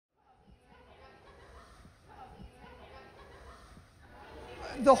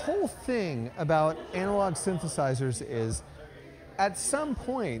the whole thing about analog synthesizers is, at some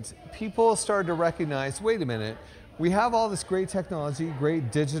point, people started to recognize, wait a minute, we have all this great technology,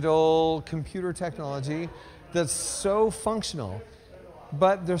 great digital computer technology that's so functional,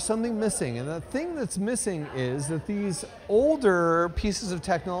 but there's something missing. And the thing that's missing is that these older pieces of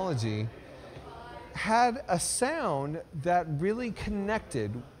technology had a sound that really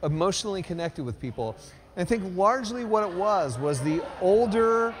connected, emotionally connected with people. And I think largely what it was the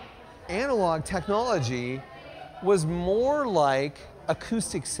older analog technology was more like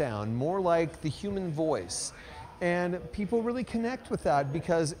acoustic sound, more like the human voice. And people really connect with that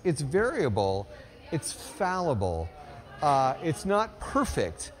because it's variable, it's fallible, it's not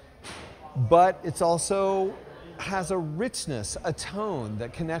perfect, but it's also has a richness, a tone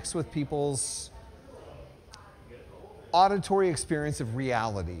that connects with people's auditory experience of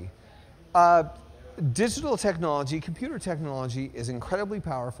reality. Digital technology, computer technology is incredibly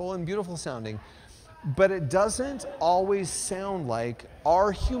powerful and beautiful sounding, but it doesn't always sound like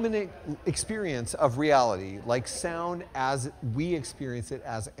our human experience of reality, like sound as we experience it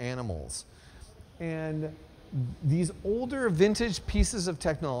as animals. And these older vintage pieces of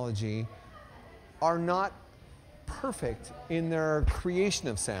technology are not perfect in their creation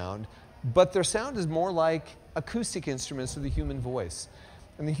of sound, but their sound is more like acoustic instruments of the human voice.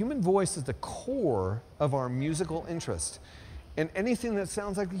 And the human voice is the core of our musical interest. And anything that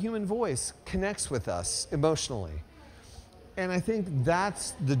sounds like the human voice connects with us emotionally. And I think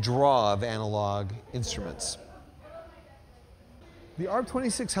that's the draw of analog instruments. The ARP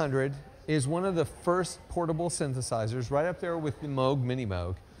 2600 is one of the first portable synthesizers, right up there with the Moog Mini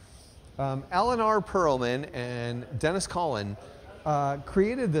Moog. Alan R. Perlman and Dennis Collin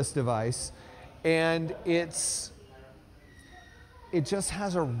created this device, and it just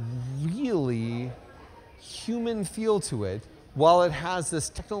has a really human feel to it, while it has this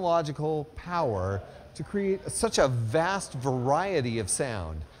technological power to create such a vast variety of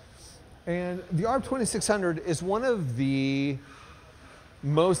sound. And the ARP 2600 is one of the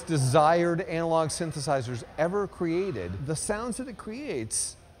most desired analog synthesizers ever created. The sounds that it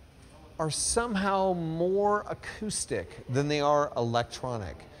creates are somehow more acoustic than they are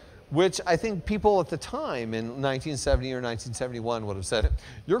electronic, which I think people at the time in 1970 or 1971 would have said,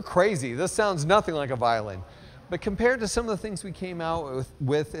 "You're crazy, this sounds nothing like a violin." But compared to some of the things we came out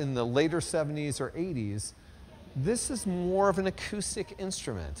with in the later 70s or 80s, this is more of an acoustic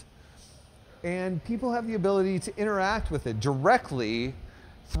instrument. And people have the ability to interact with it directly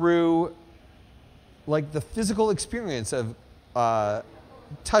through like the physical experience of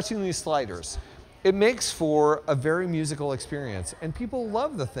touching these sliders. It makes for a very musical experience, and people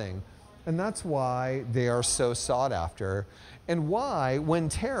love the thing. And that's why they are so sought after, and why, when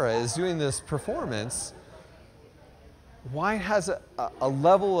Tara is doing this performance, why it has a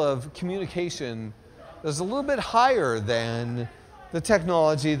level of communication that's a little bit higher than the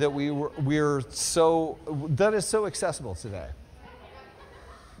technology that that is so accessible today.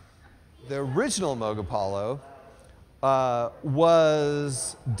 The original Moog Apollo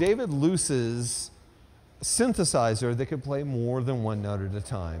was David Luce's synthesizer that could play more than one note at a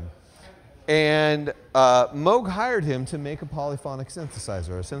time. And Moog hired him to make a polyphonic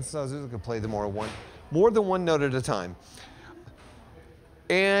synthesizer, a synthesizer that could play more than one note at a time.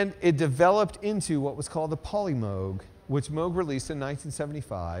 And it developed into what was called the Polymoog, which Moog released in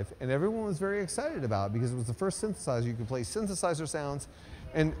 1975, and everyone was very excited about because it was the first synthesizer. You could play synthesizer sounds,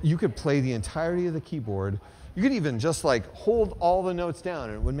 and you could play the entirety of the keyboard. You could even just like hold all the notes down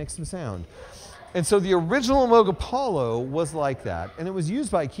and it would make some sound. And so the original Moog Apollo was like that, and it was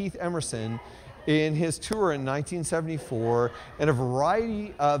used by Keith Emerson in his tour in 1974, and a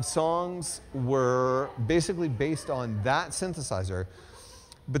variety of songs were basically based on that synthesizer.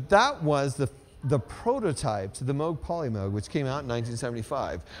 But that was the prototype to the Moog Polymoog, which came out in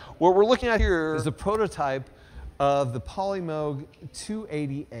 1975. What we're looking at here is the prototype of the Polymoog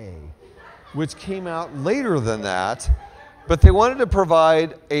 280A, which came out later than that, but they wanted to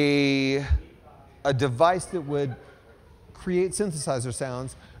provide a device that would create synthesizer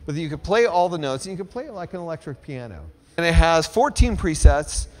sounds, but that you could play all the notes, and you could play it like an electric piano. And it has 14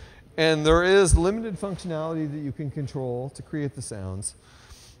 presets, and there is limited functionality that you can control to create the sounds.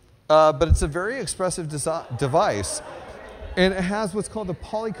 But it's a very expressive device, and it has what's called a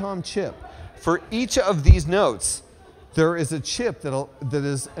Polycom chip. For each of these notes, there is a chip that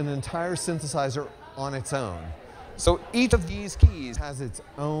is an entire synthesizer on its own. So each of these keys has its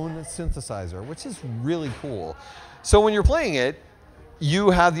own synthesizer, which is really cool. So when you're playing it, you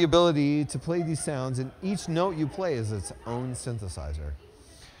have the ability to play these sounds, and each note you play is its own synthesizer.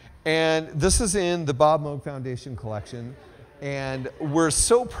 And this is in the Bob Moog Foundation collection. And we're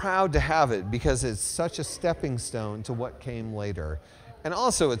so proud to have it because it's such a stepping stone to what came later. And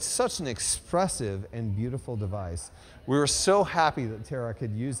also, it's such an expressive and beautiful device. We were so happy that Tara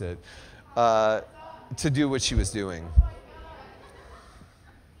could use it to do what she was doing.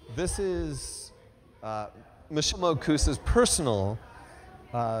 This is Michelle Moog Kusa's personal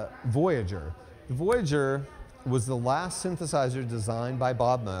Voyager. The Voyager was the last synthesizer designed by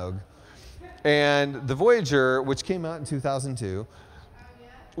Bob Moog. And the Voyager, which came out in 2002,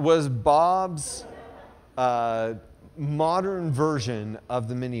 was Bob's modern version of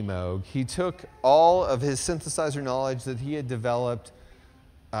the Mini Moog. He took all of his synthesizer knowledge that he had developed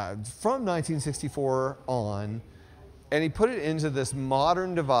from 1964 on, and he put it into this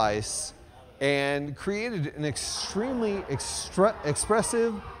modern device and created an extremely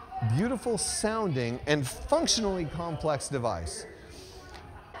expressive, beautiful sounding, and functionally complex device.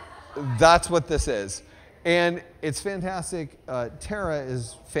 That's what this is. And it's fantastic. Tara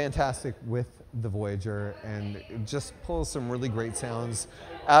is fantastic with the Voyager and just pulls some really great sounds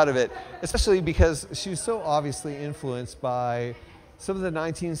out of it, especially because she's so obviously influenced by some of the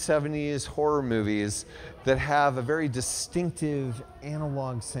 1970s horror movies that have a very distinctive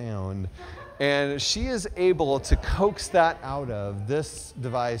analog sound. And she is able to coax that out of this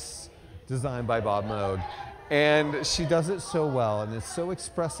device designed by Bob Moog. And she does it so well, and it's so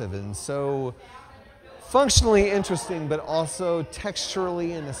expressive and so functionally interesting, but also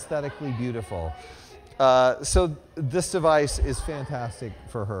texturally and aesthetically beautiful. So this device is fantastic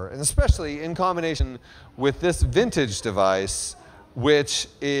for her, and especially in combination with this vintage device, which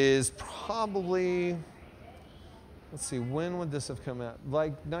is probably, let's see, when would this have come out?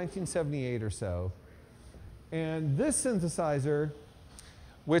 Like 1978 or so. And this synthesizer,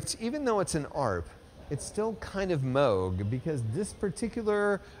 which even though it's an ARP, it's still kind of Moog, because this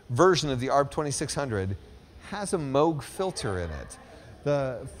particular version of the ARP 2600 has a Moog filter in it.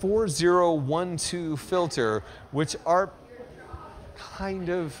 The 4012 filter, which ARP kind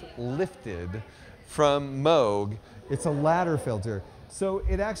of lifted from Moog. It's a ladder filter. So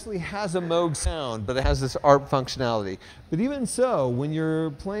it actually has a Moog sound, but it has this ARP functionality. But even so, when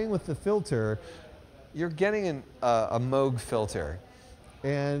you're playing with the filter, you're getting a Moog filter.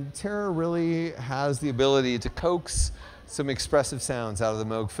 And Tara really has the ability to coax some expressive sounds out of the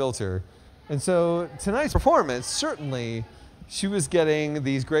Moog filter. And so tonight's performance, certainly, she was getting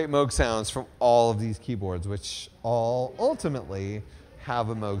these great Moog sounds from all of these keyboards, which all ultimately have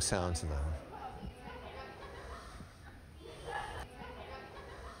a Moog sound to them.